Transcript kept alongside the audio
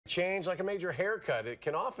change like a major haircut. It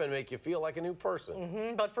can often make you feel like a new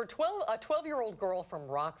person. But for a 12-year-old girl from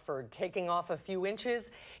Rockford, taking off a few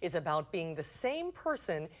inches is about being the same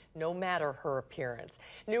person no matter her appearance.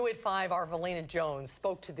 New at 5, our Velena Jones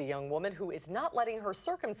spoke to the young woman who is not letting her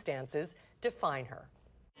circumstances define her.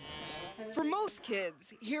 For most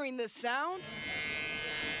kids, hearing this sound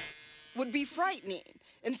would be frightening,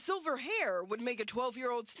 and silver hair would make a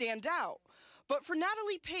 12-year-old stand out. But for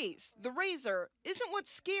NataliePace, the razor isn't what's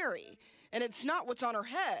scary, and it's not what's on her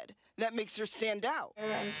head that makes her stand out.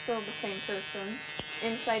 I'm still the same person,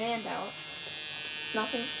 inside and out.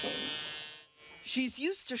 Nothing's changed. She's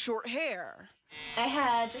used to short hair. I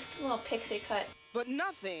had just a little pixie cut. But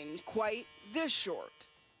nothing quite this short.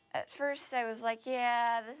 At first I was like,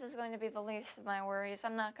 yeah, this is going to be the least of my worries.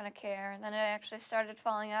 I'm not going to care. And then it actually started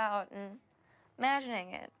falling out, and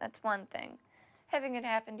imagining it, that's one thing. Having it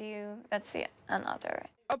happen to you, that's another.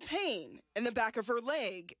 A pain in the back of her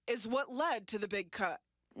leg is what led to the big cut.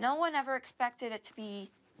 No one ever expected it to be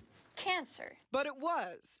cancer. But it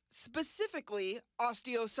was, specifically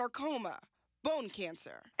osteosarcoma, bone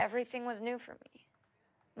cancer. Everything was new for me.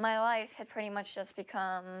 My life had pretty much just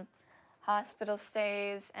become hospital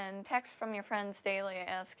stays and texts from your friends daily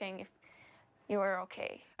asking if you were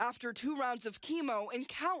okay. After 2 rounds of chemo and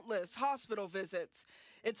countless hospital visits,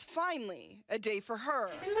 it's finally a day for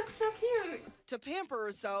her. It looks so cute. To pamper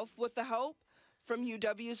herself with the help from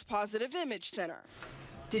UW's Positive Image Center.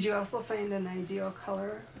 Did you also find an ideal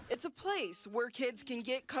color? It's a place where kids can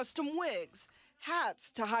get custom wigs,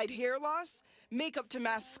 hats to hide hair loss, makeup to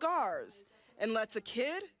mask scars, and lets a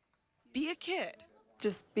kid be a kid.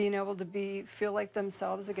 Just being able to feel like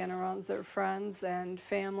themselves again around their friends and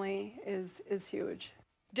family is huge.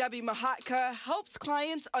 Debbie Mahatka helps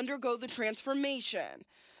clients undergo the transformation.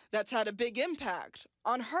 That's had a big impact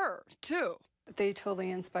on her, too. They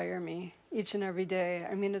totally inspire me each and every day.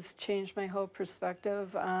 I mean, it's changed my whole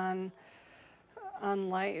perspective on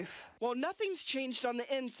life. Well, nothing's changed on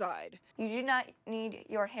the inside. You do not need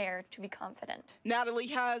your hair to be confident. Natalie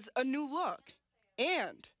has a new look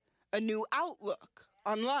and a new outlook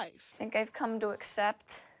on life. I think I've come to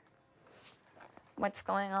accept what's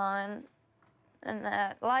going on and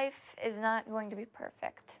that life is not going to be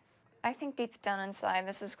perfect. I think deep down inside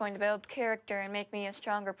this is going to build character and make me a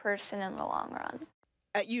stronger person in the long run.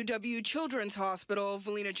 At UW Children's Hospital,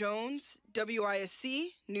 Velena Jones,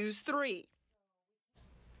 WISC News 3.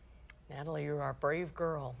 Natalie, you are a brave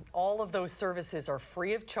girl. All of those services are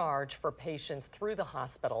free of charge for patients through the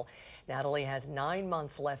hospital. Natalie has 9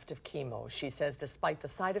 months left of chemo. She says despite the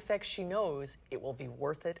side effects, she knows it will be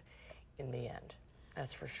worth it in the end.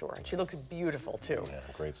 That's for sure. And she looks beautiful, too. Yeah,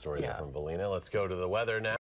 great story there from Velena. Let's go to the weather now.